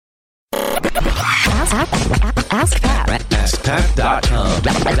Ask Pat. AskPat.com.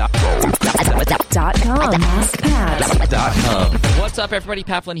 AskPat.com. What's up, everybody?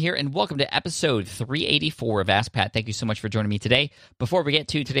 Pat Flynn here, and welcome to episode 384 of Ask Pat. Thank you so much for joining me today. Before we get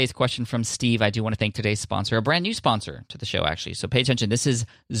to today's question from Steve, I do want to thank today's sponsor, a brand new sponsor to the show, actually. So pay attention. This is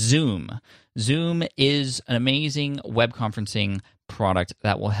Zoom. Zoom is an amazing web conferencing product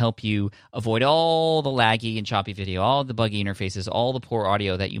that will help you avoid all the laggy and choppy video, all the buggy interfaces, all the poor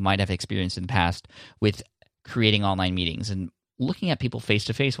audio that you might have experienced in the past with creating online meetings and looking at people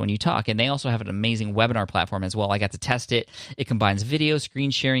face-to-face when you talk. And they also have an amazing webinar platform as well. I got to test it. It combines video,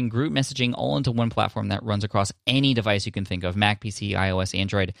 screen sharing, group messaging, all into one platform that runs across any device you can think of, Mac, PC, iOS,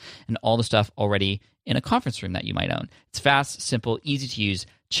 Android, and all the stuff already in a conference room that you might own. It's fast, simple, easy to use.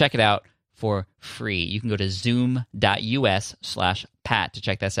 Check it out for free. You can go to zoom.us/Pat to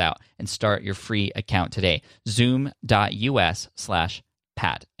check this out and start your free account today. Zoom.us/Pat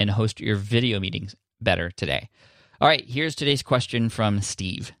and host your video meetings better today. All right, here's today's question from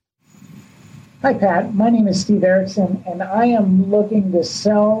Steve. Hi, Pat. My name is Steve Erickson, and I am looking to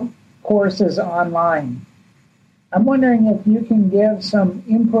sell courses online. I'm wondering if you can give some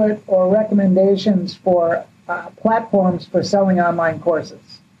input or recommendations for platforms for selling online courses.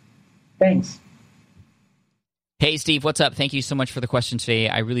 Thanks. Hey, Steve, what's up? Thank you so much for the question today.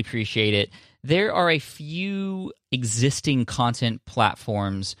 I really appreciate it. There are a few existing content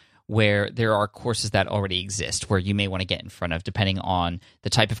platforms where there are courses that already exist where you may want to get in front of, depending on the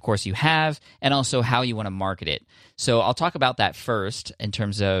type of course you have and also how you want to market it. So I'll talk about that first in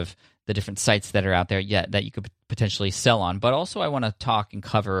terms of the different sites that are out there that you could potentially sell on. But also I want to talk and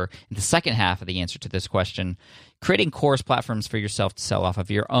cover in the second half of the answer to this question, creating course platforms for yourself to sell off of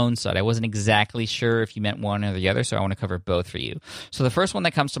your own site. I wasn't exactly sure if you meant one or the other, so I want to cover both for you. So the first one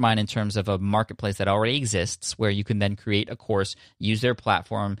that comes to mind in terms of a marketplace that already exists, where you can then create a course, use their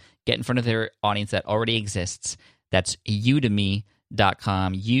platform, get in front of their audience that already exists, that's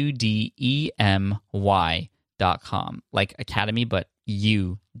Udemy.com, Udemy.com, like Academy, but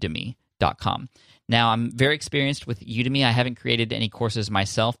Udemy.com. Now, I'm very experienced with Udemy. I haven't created any courses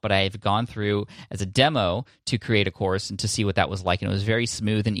myself, but I've gone through as a demo to create a course and to see what that was like, and it was very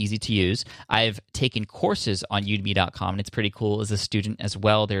smooth and easy to use. I've taken courses on Udemy.com, and it's pretty cool as a student as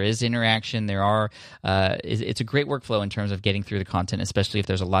well. There is interaction. It's a great workflow in terms of getting through the content, especially if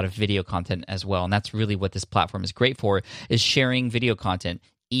there's a lot of video content as well, and that's really what this platform is great for, is sharing video content,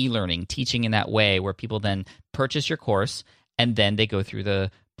 e-learning, teaching in that way where people then purchase your course, and then they go through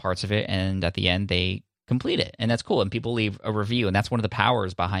the parts of it, and at the end they complete it, and that's cool, and people leave a review. And that's one of the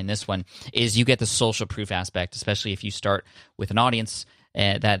powers behind this one, is you get the social proof aspect, especially if you start with an audience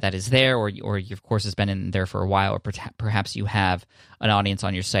that is there, or your course has been in there for a while, or perhaps you have an audience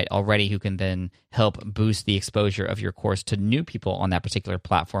on your site already who can then help boost the exposure of your course to new people on that particular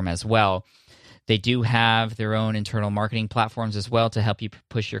platform as well. They do have their own internal marketing platforms as well to help you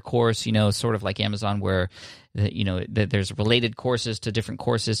push your course, sort of like Amazon, where there's related courses to different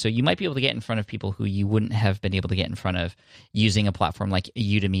courses. So you might be able to get in front of people who you wouldn't have been able to get in front of using a platform like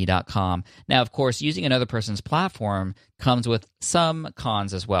Udemy.com. Now, of course, using another person's platform comes with some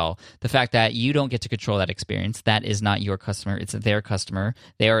cons as well. The fact that you don't get to control that experience, that is not your customer, it's their customer.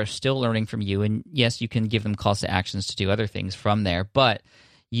 They are still learning from you. And yes, you can give them calls to actions to do other things from there, but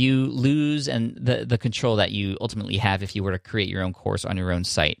you lose the control that you ultimately have if you were to create your own course on your own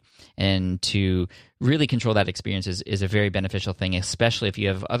site. And to really control that experience is a very beneficial thing, especially if you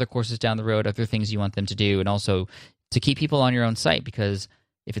have other courses down the road, other things you want them to do, and also to keep people on your own site, because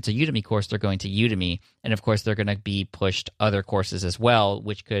if it's a Udemy course, they're going to Udemy, and of course they're going to be pushed other courses as well,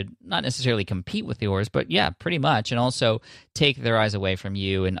 which could not necessarily compete with yours, but yeah, pretty much, and also take their eyes away from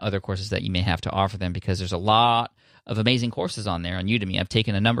you and other courses that you may have to offer them, because there's a lot of amazing courses on there on Udemy. I've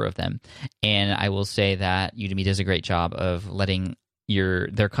taken a number of them, and I will say that Udemy does a great job of letting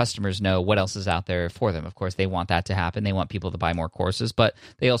their customers know what else is out there for them. Of course, they want that to happen. They want people to buy more courses, but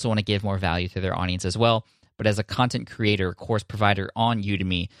they also want to give more value to their audience as well. But as a content creator, course provider on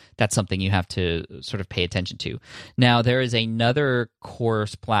Udemy, that's something you have to sort of pay attention to. Now, there is another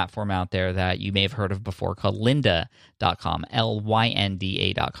course platform out there that you may have heard of before called lynda.com,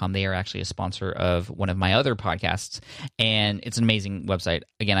 Lynda.com. They are actually a sponsor of one of my other podcasts, and it's an amazing website.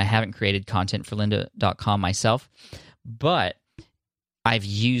 Again, I haven't created content for lynda.com myself, but I've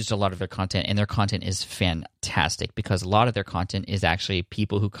used a lot of their content, and their content is fantastic because a lot of their content is actually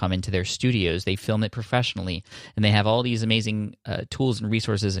people who come into their studios. They film it professionally, and they have all these amazing tools and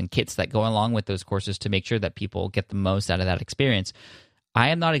resources and kits that go along with those courses to make sure that people get the most out of that experience. I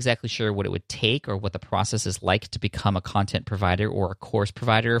am not exactly sure what it would take or what the process is like to become a content provider or a course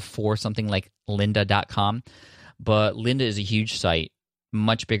provider for something like lynda.com, but Lynda is a huge site.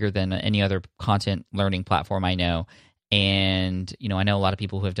 much bigger than any other content learning platform I know. And, I know a lot of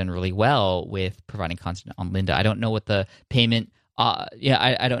people who have done really well with providing content on Lynda. I don't know what the payment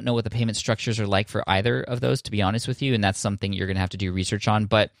I don't know what the payment structures are like for either of those, to be honest with you, and that's something you're going to have to do research on.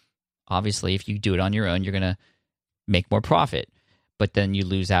 But obviously, if you do it on your own, you're going to make more profit, but then you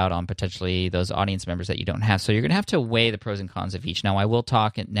lose out on potentially those audience members that you don't have. So you're going to have to weigh the pros and cons of each. Now, I will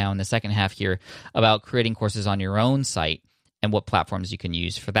talk now in the second half here about creating courses on your own site and what platforms you can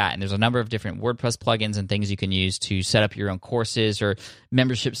use for that. And there's a number of different WordPress plugins and things you can use to set up your own courses, or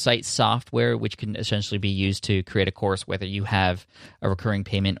membership site software, which can essentially be used to create a course, whether you have a recurring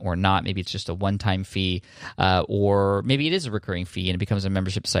payment or not. Maybe it's just a one-time fee, or maybe it is a recurring fee and it becomes a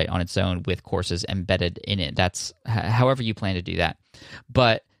membership site on its own with courses embedded in it. That's however you plan to do that.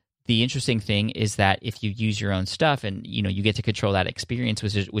 But the interesting thing is that if you use your own stuff and you get to control that experience,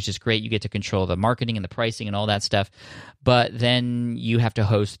 which is great. You get to control the marketing and the pricing and all that stuff, but then you have to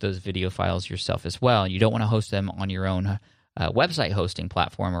host those video files yourself as well. You don't want to host them on your own website hosting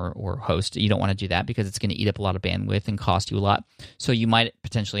platform or host. You don't want to do that because it's going to eat up a lot of bandwidth and cost you a lot. So you might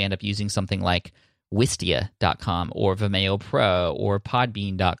potentially end up using something like Wistia.com or Vimeo Pro or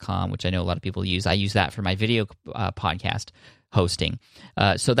Podbean.com, which I know a lot of people use. I use that for my video podcast hosting.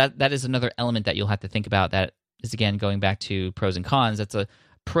 So that is another element that you'll have to think about. That is, again, going back to pros and cons. That's a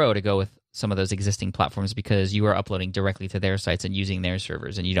pro to go with some of those existing platforms because you are uploading directly to their sites and using their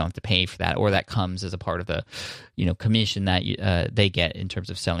servers, and you don't have to pay for that, or that comes as a part of the commission that they get in terms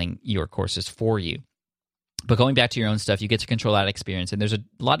of selling your courses for you. But going back to your own stuff, you get to control that experience. And there's a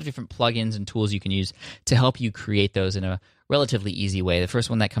lot of different plugins and tools you can use to help you create those in a relatively easy way. The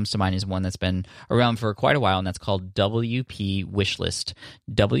first one that comes to mind is one that's been around for quite a while, and that's called WP Wishlist.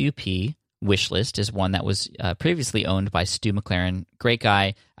 WP Wishlist is one that was previously owned by Stu McLaren. Great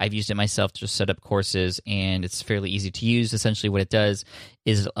guy. I've used it myself to set up courses, and it's fairly easy to use. Essentially what it does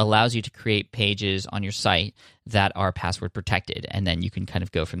is it allows you to create pages on your site that are password protected, and then you can kind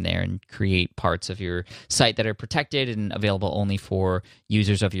of go from there and create parts of your site that are protected and available only for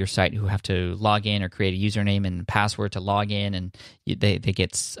users of your site who have to log in or create a username and password to log in, and they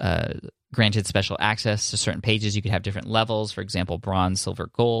get granted special access to certain pages. You could have different levels, for example, bronze, silver,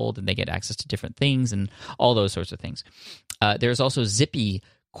 gold, and they get access to different things and all those sorts of things. There's also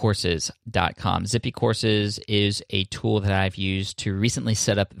zippycourses.com. Zippy Courses is a tool that I've used to recently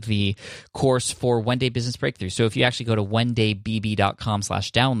set up the course for One Day Business Breakthrough. So if you actually go to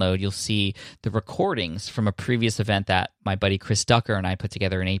onedaybb.com/download, you'll see the recordings from a previous event that my buddy Chris Ducker and I put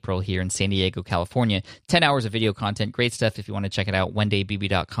together in April here in San Diego, California. 10 hours of video content. Great stuff if you want to check it out.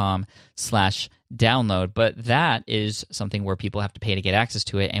 onedaybb.com/download. But that is something where people have to pay to get access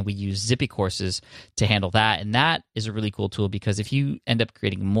to it, and we use Zippy Courses to handle that. And that is a really cool tool because if you end up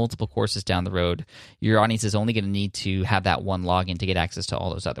creating multiple courses down the road, your audience is only going to need to have that one login to get access to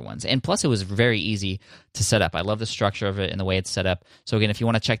all those other ones. And plus, it was very easy to set up. I love the structure of it and the way it's set up. So again, if you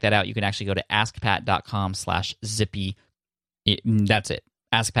want to check that out, you can actually go to askpat.com/zippy. That's it,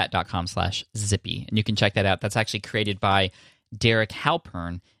 askpat.com/zippy, and you can check that out. That's actually created by Derek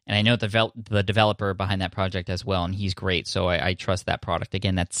Halpern, and I know the developer behind that project as well, and he's great, so I trust that product.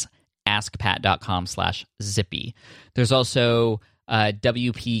 Again, that's askpat.com/zippy. There's also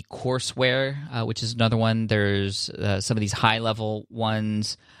WP Courseware, which is another one. There's some of these high-level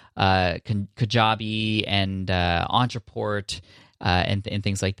ones, Kajabi and Entreport, and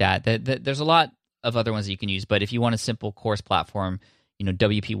things like that. There's a lot of other ones that you can use, but if you want a simple course platform,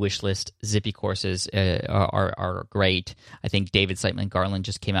 WP Wishlist, Zippy Courses are great. I think David Siteman Garland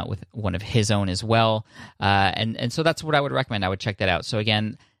just came out with one of his own as well, and so that's what I would recommend. I would check that out. So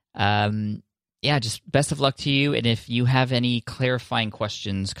again, just best of luck to you. And if you have any clarifying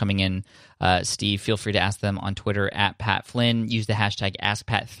questions coming in, Steve, feel free to ask them on Twitter at Pat Flynn. Use the hashtag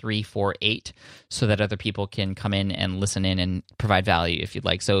AskPat348 so that other people can come in and listen in and provide value if you'd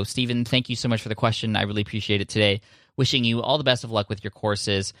like. So, Stephen, thank you so much for the question. I really appreciate it today. Wishing you all the best of luck with your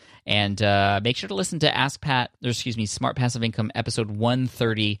courses. And make sure to listen to Smart Passive Income episode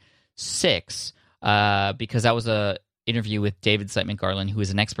 136 because that was a interview with David Siteman Garland, who is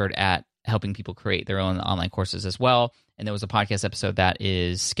an expert at helping people create their own online courses as well. And there was a podcast episode that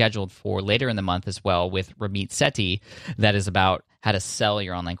is scheduled for later in the month as well with Ramit Sethi that is about how to sell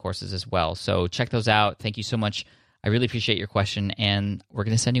your online courses as well. So check those out. Thank you so much. I really appreciate your question, and we're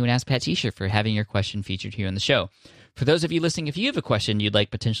going to send you an Ask Pat t-shirt for having your question featured here on the show. For those of you listening, if you have a question you'd like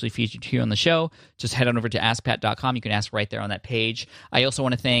potentially featured here on the show, just head on over to askpat.com. You can ask right there on that page. I also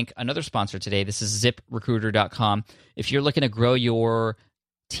want to thank another sponsor today. This is ZipRecruiter.com. If you're looking to grow your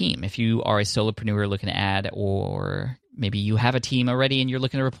team, if you are a solopreneur looking to add, or maybe you have a team already and you're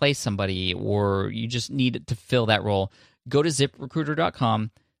looking to replace somebody, or you just need to fill that role, go to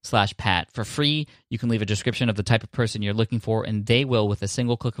ZipRecruiter.com/Pat. For free, you can leave a description of the type of person you're looking for, and they will, with a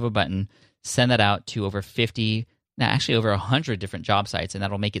single click of a button, send that out to over 100 different job sites, and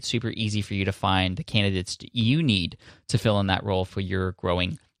that'll make it super easy for you to find the candidates you need to fill in that role for your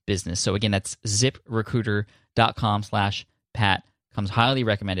growing business. So again, that's ZipRecruiter.com/Pat. Comes highly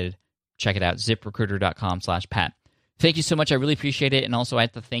recommended. Check it out, ZipRecruiter.com/Pat. Thank you so much. I really appreciate it. And also, I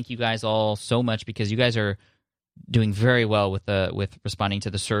have to thank you guys all so much because you guys are doing very well with responding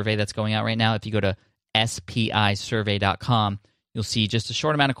to the survey that's going out right now. If you go to spisurvey.com, you'll see just a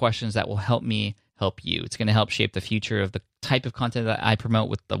short amount of questions that will help me help you. It's going to help shape the future of the type of content that I promote,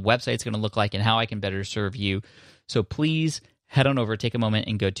 what the website's going to look like, and how I can better serve you. So please head on over, take a moment,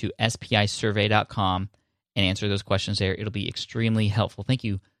 and go to spisurvey.com and answer those questions there. It'll be extremely helpful. Thank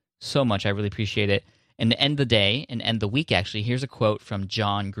you so much. I really appreciate it. And to end the day, and end the week actually, here's a quote from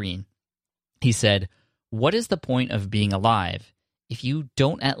John Green. He said, "What is the point of being alive if you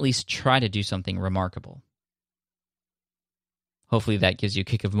don't at least try to do something remarkable?" Hopefully that gives you a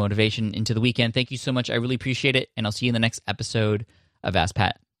kick of motivation into the weekend. Thank you so much. I really appreciate it, and I'll see you in the next episode of Ask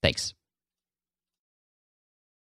Pat. Thanks.